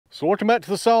So welcome back to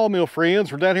the sawmill,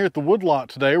 friends. We're down here at the wood lot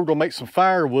today. We're gonna make some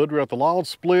firewood. We're at the log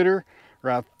splitter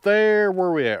right there. Where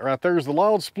are we at? Right there's the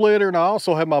log splitter, and I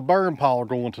also have my burn pile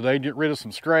going today to get rid of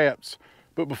some scraps.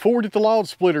 But before we get the log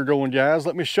splitter going, guys,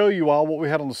 let me show you all what we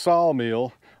had on the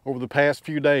sawmill over the past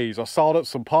few days. I sawed up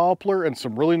some poplar and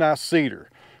some really nice cedar.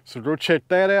 So go check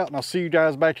that out, and I'll see you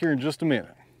guys back here in just a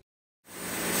minute.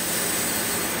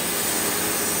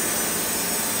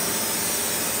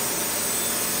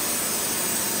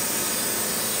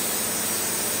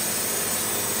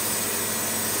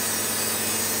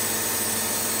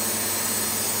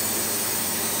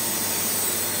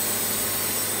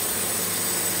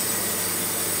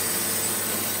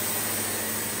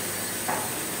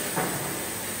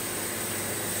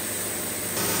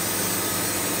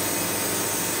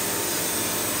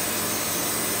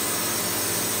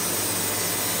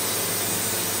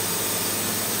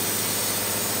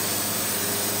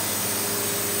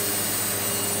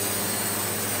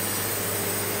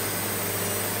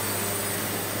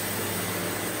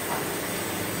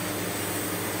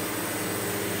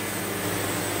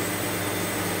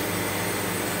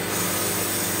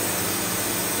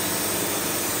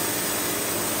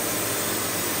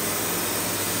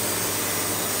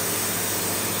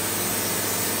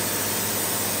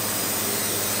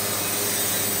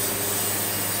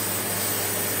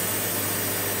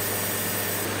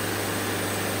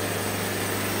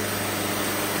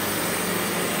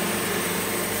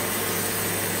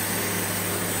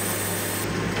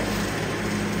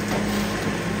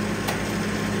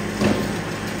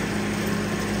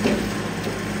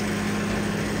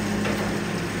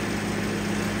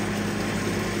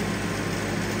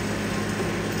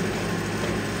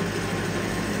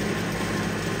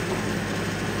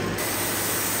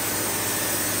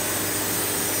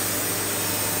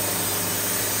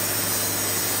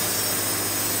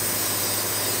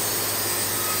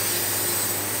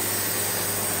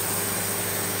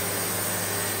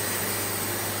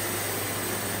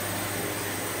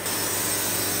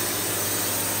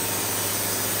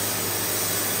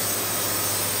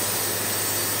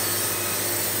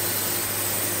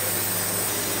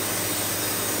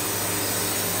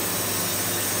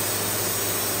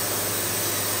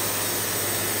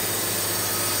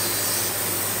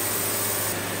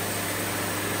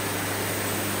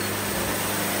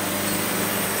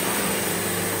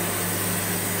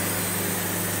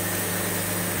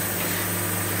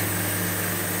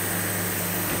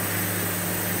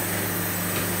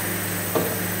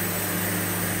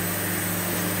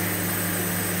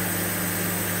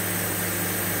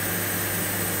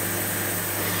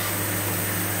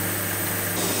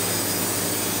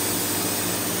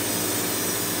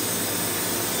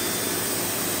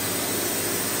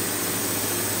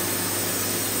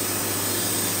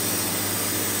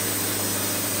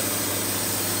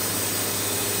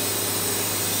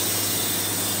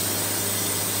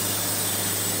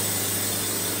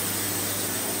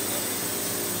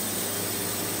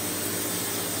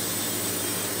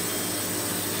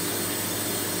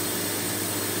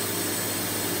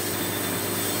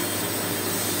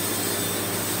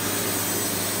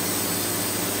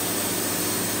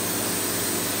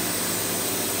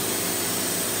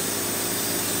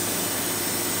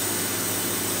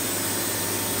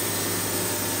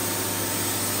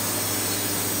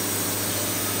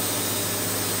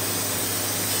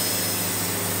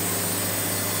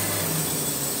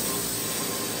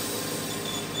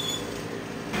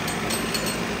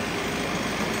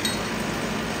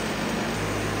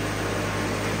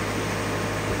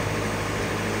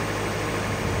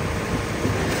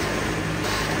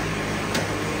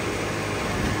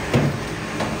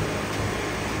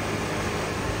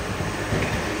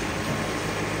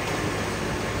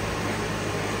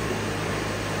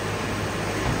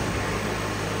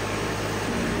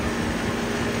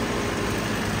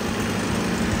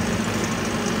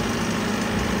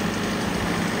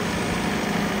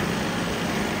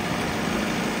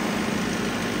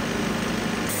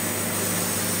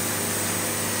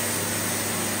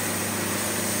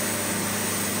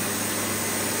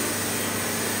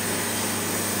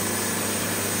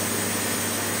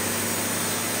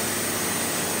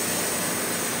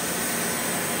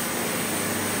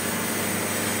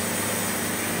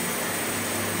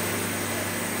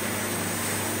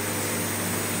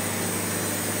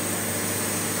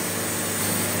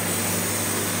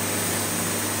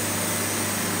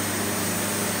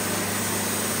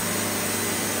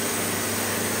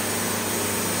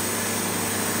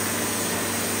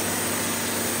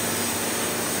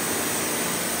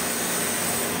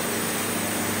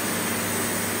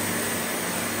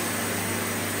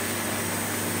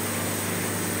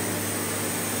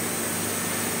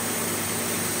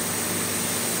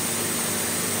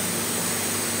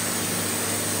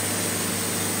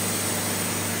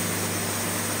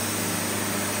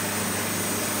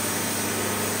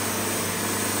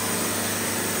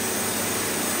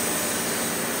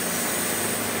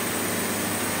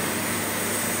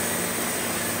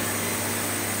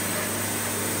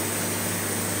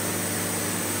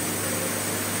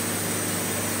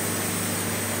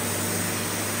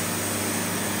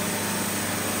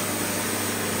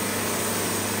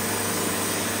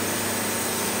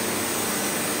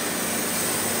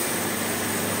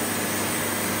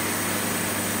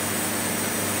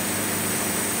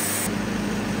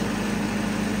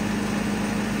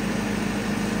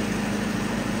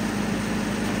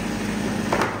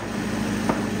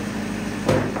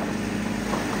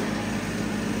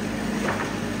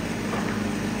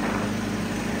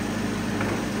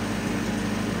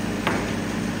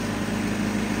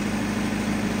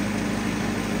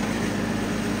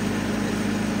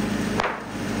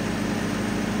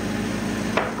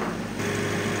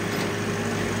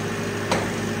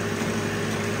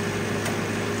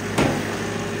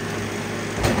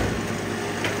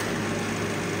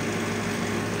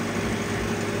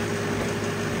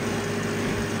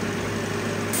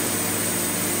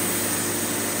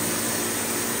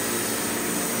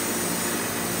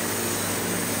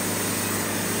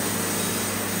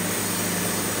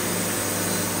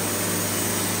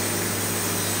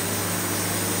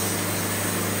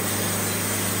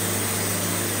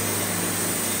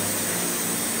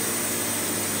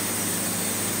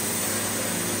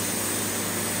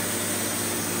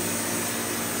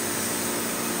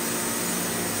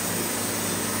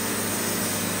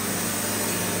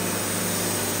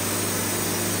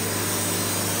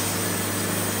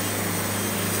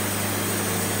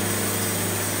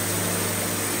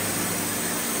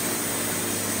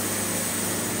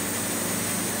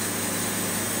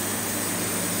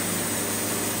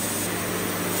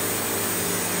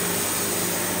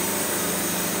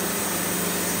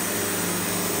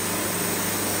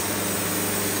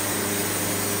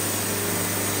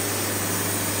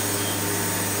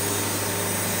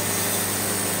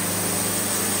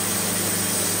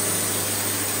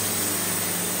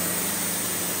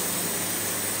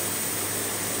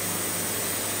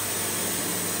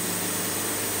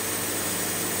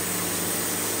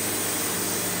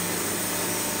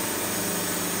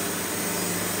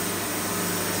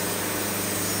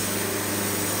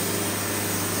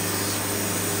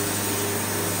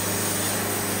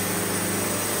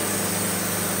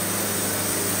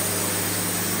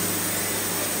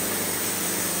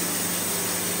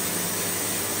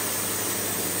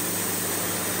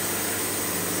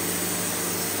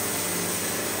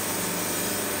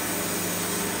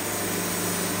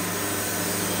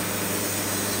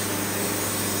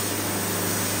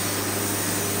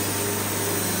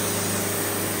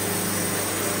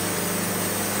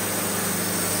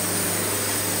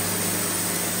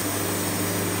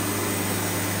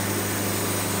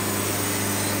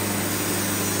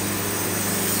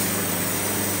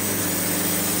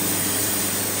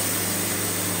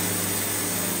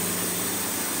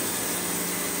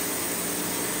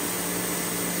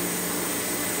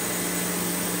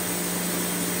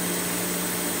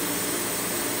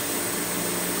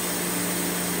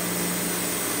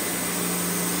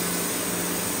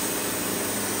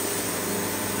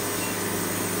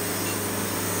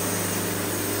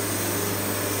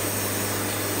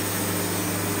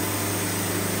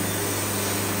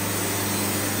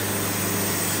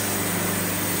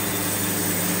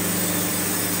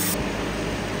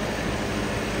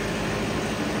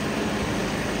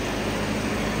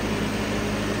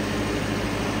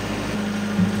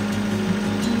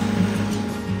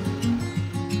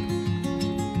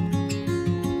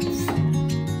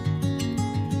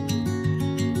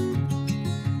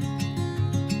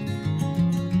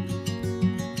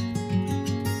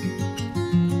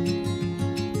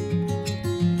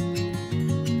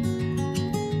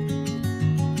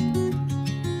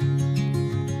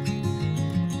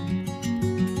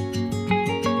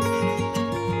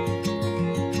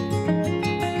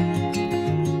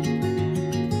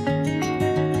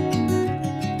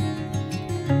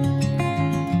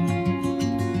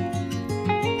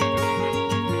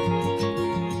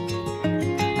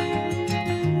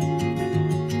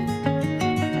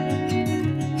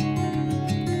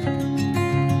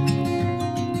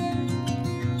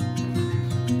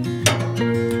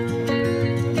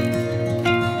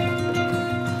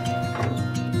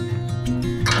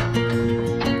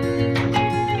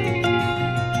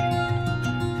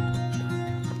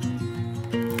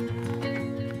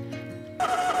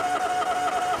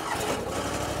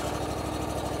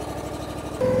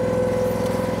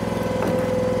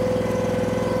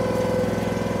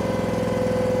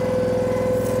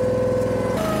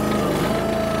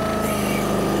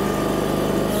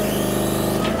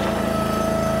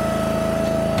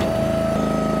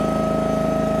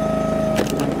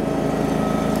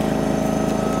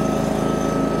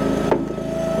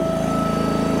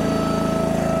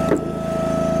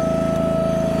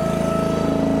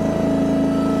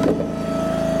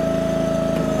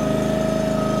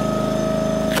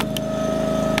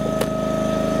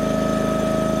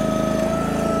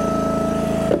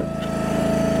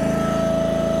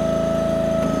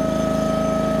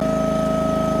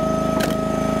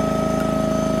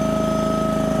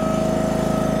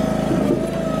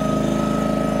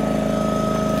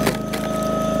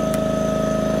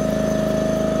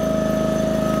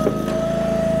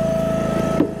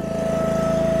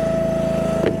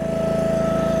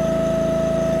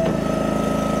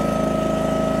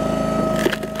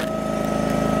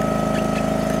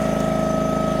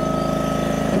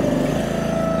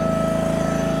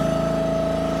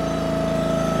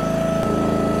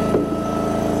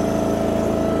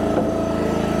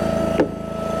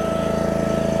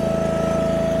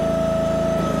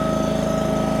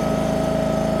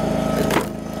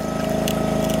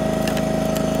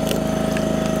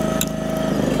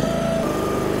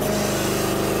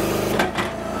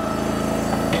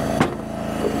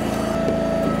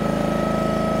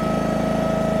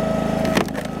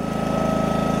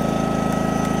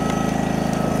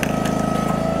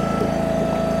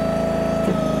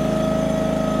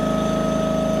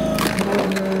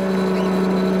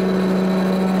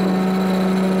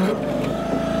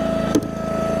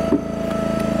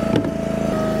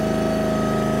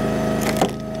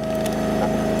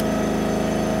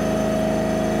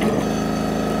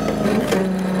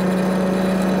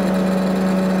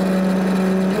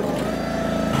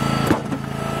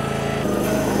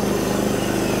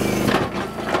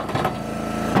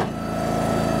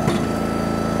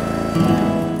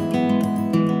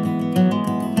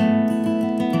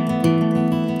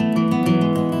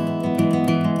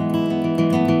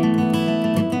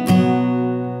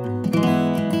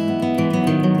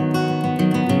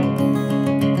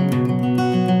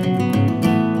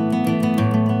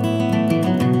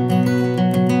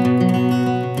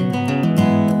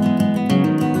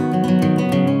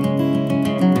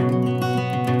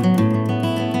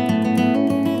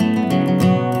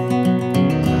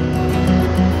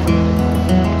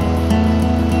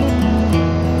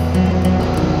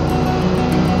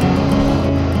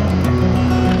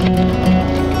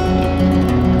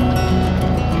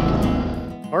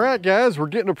 right, guys, we're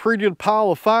getting a pretty good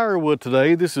pile of firewood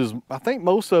today. This is, I think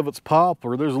most of it's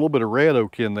poplar. There's a little bit of red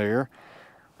oak in there.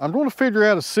 I'm going to figure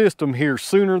out a system here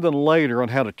sooner than later on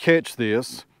how to catch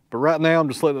this. But right now I'm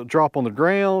just letting it drop on the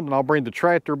ground, and I'll bring the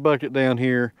tractor bucket down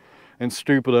here and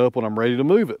stoop it up when I'm ready to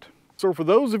move it. So for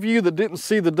those of you that didn't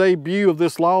see the debut of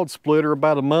this log splitter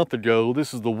about a month ago,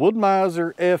 this is the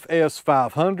Wood-Mizer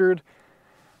FS500.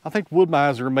 I think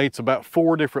Wood-Mizer makes about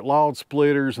 4 different log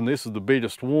splitters, and this is the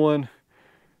biggest one.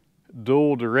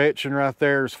 Dual direction right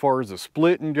there as far as the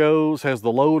splitting goes. Has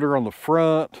the loader on the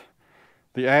front.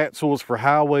 The axle is for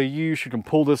highway use. You can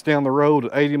pull this down the road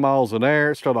at 80 miles an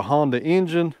hour. It's got a Honda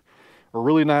engine. A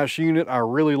really nice unit. I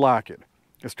really like it.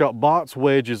 It's got box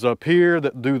wedges up here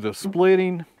that do the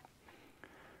splitting.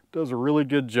 Does a really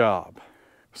good job.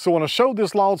 So when I showed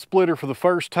this log splitter for the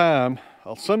first time,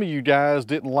 some of you guys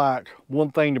didn't like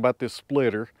one thing about this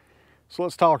splitter. So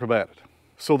let's talk about it.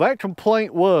 So that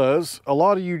complaint was, a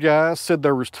lot of you guys said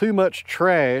there was too much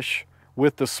trash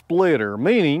with the splitter,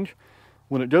 meaning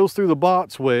when it goes through the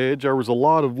box wedge, there was a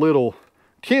lot of little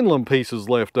kindling pieces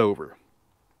left over.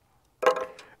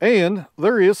 And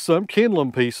there is some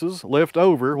kindling pieces left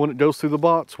over when it goes through the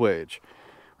box wedge.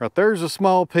 Right there's a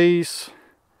small piece.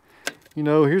 You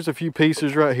know, here's a few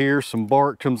pieces right here. Some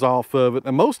bark comes off of it.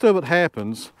 And most of it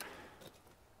happens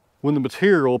when the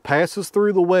material passes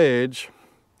through the wedge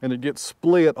and it gets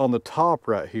split on the top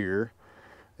right here.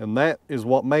 And that is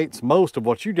what makes most of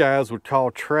what you guys would call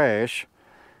trash.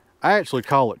 I actually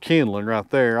call it kindling right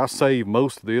there. I save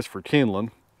most of this for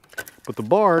kindling. But the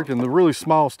bark and the really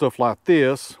small stuff like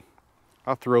this,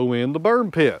 I throw in the burn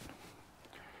pit.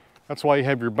 That's why you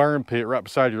have your burn pit right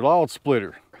beside your log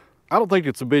splitter. I don't think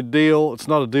it's a big deal. It's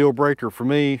not a deal breaker for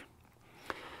me.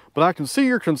 But I can see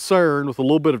your concern with a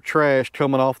little bit of trash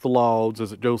coming off the logs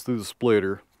as it goes through the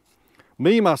splitter.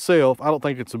 Me, myself, I don't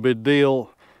think it's a big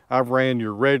deal. I've ran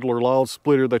your regular log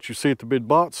splitter that you see at the big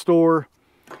box store.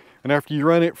 And after you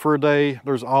run it for a day,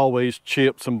 there's always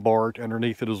chips and bark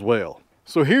underneath it as well.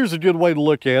 So here's a good way to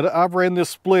look at it. I've ran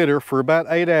this splitter for about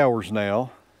 8 hours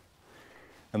now.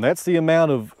 And that's the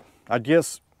amount of, I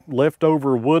guess,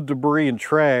 leftover wood debris and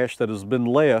trash that has been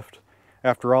left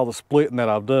after all the splitting that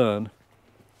I've done.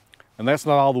 And that's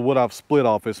not all the wood I've split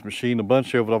off this machine. A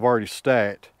bunch of it I've already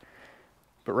stacked.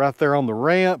 But right there on the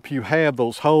ramp, you have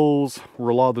those holes where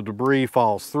a lot of the debris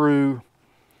falls through.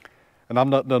 And I've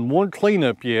not done one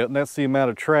cleanup yet, and that's the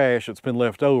amount of trash that's been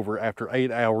left over after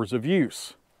 8 hours of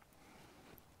use.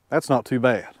 That's not too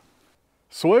bad.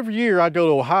 So every year I go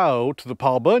to Ohio to the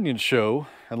Paul Bunyan show,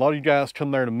 and a lot of you guys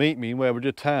come there to meet me, and we have a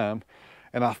good time.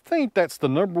 And I think that's the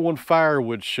 #1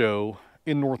 firewood show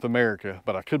in North America,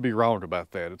 but I could be wrong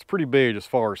about that. It's pretty big as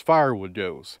far as firewood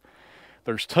goes.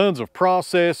 There's tons of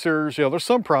processors. You know, there's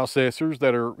some processors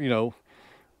that are, you know,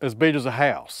 as big as a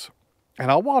house. And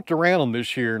I walked around them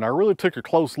this year, and I really took a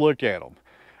close look at them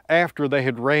after they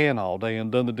had ran all day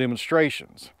and done the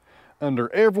demonstrations.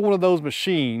 Under every one of those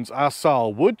machines, I saw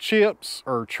wood chips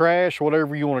or trash,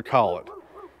 whatever you want to call it.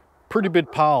 Pretty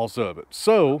big piles of it.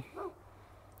 So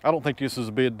I don't think this is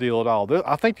a big deal at all.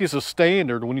 I think this is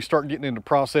standard when you start getting into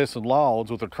processing logs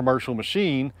with a commercial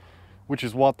machine, which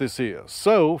is what this is.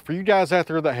 So for you guys out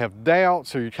there that have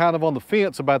doubts or you're kind of on the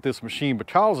fence about this machine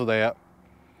because of that,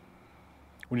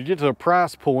 when you get to a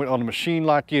price point on a machine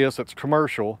like this that's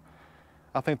commercial,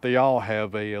 I think they all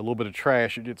have a little bit of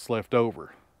trash that gets left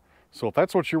over. So if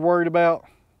that's what you're worried about,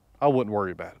 I wouldn't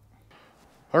worry about it.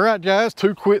 All right, guys,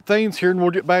 2 quick things here and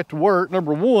we'll get back to work.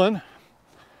 Number 1,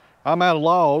 I'm out of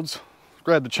logs.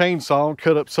 Grab the chainsaw and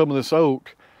cut up some of this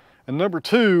oak. And number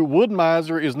 2,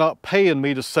 Wood-Mizer is not paying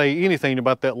me to say anything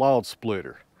about that log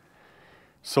splitter.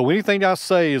 So anything I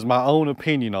say is my own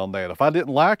opinion on that. If I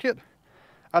didn't like it,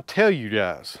 I tell you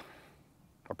guys,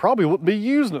 I probably wouldn't be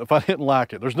using it if I didn't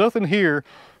like it. There's nothing here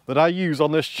that I use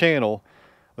on this channel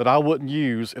that I wouldn't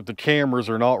use if the cameras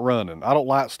are not running. I don't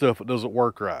like stuff that doesn't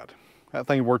work right. That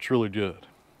thing works really good.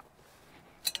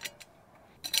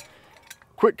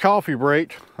 Quick coffee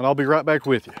break, and I'll be right back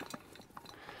with you.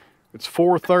 It's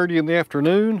 4:30 in the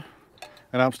afternoon,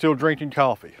 and I'm still drinking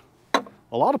coffee.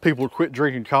 A lot of people quit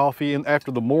drinking coffee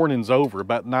after the morning's over,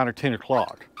 about 9 or 10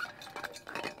 o'clock.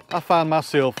 I find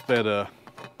myself that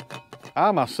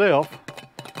I myself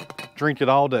drink it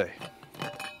all day.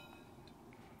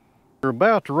 We're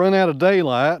about to run out of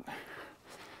daylight.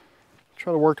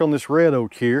 Try to work on this red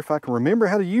oak here, if I can remember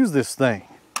how to use this thing.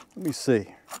 Let me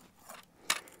see.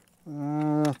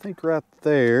 I think right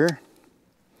there.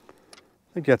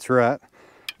 I think that's right.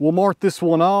 We'll mark this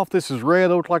one off. This is red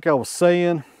oak like I was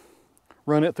saying.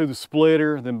 Run it through the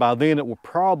splitter, then by then it will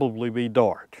probably be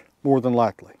dark, more than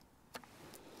likely.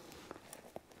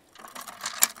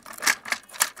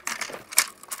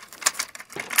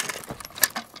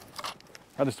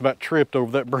 I just about tripped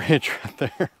over that branch right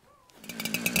there.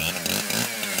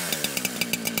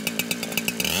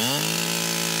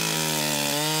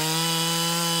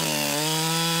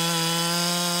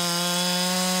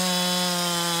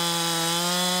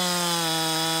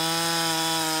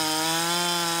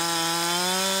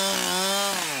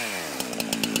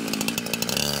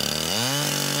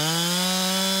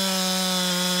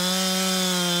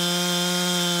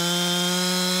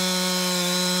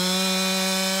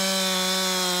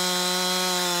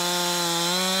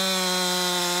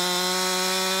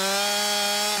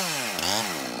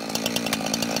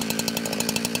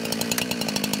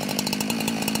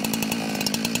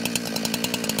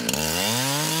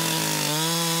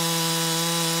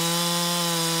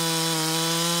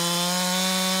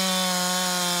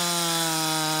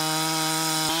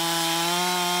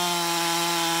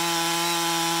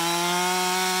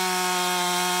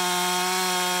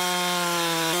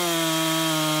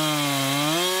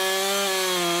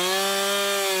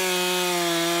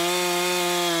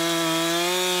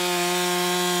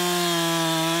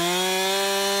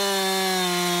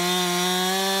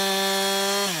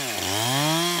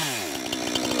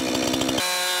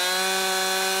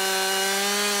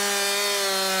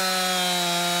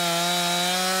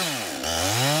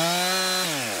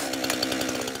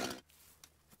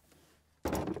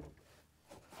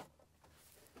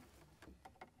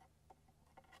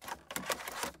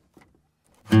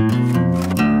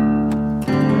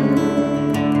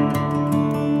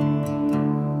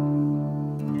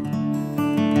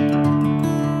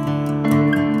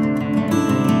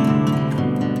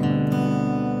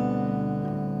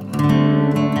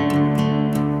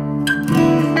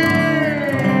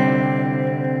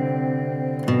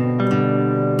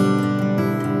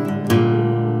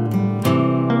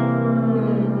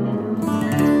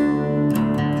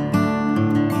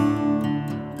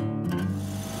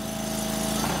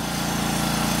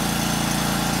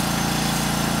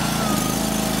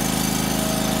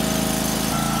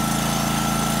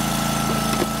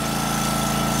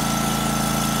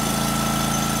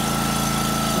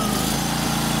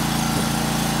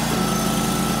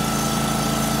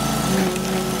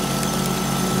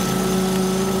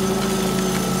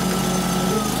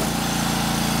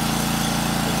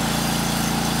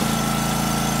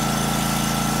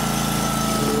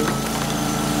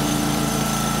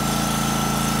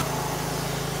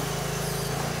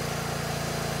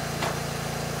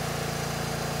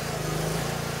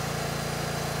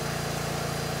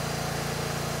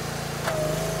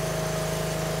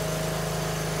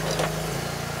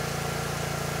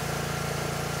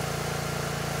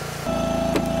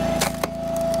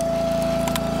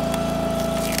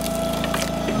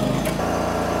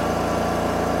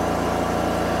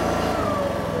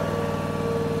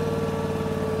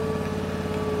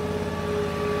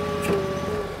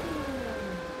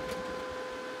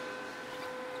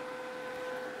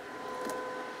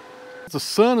 The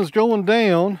sun is going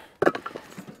down,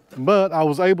 but I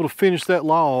was able to finish that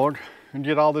log and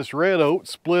get all this red oak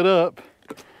split up.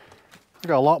 I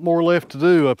got a lot more left to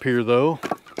do up here though.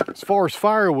 As far as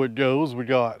firewood goes, we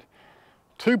got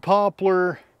 2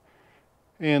 poplar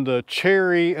and a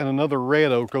cherry and another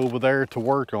red oak over there to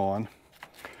work on.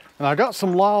 And I got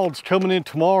some logs coming in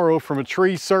tomorrow from a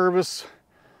tree service,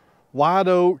 white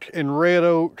oak and red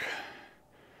oak,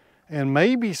 and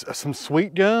maybe some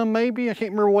sweet gum, maybe? I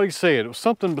can't remember what he said. It was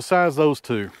something besides those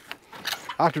 2.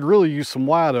 I could really use some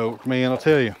white oak, man, I'll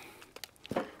tell you.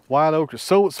 White oak is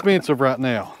so expensive right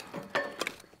now.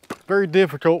 Very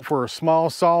difficult for a small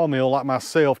sawmill like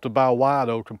myself to buy white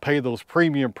oak and pay those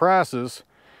premium prices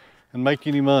and make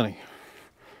any money.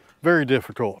 Very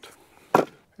difficult.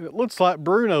 And it looks like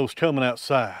Bruno's coming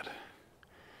outside.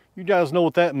 You guys know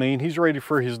what that means. He's ready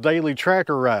for his daily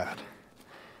tracker ride.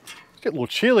 It's getting a little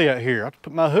chilly out here. I have to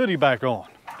put my hoodie back on.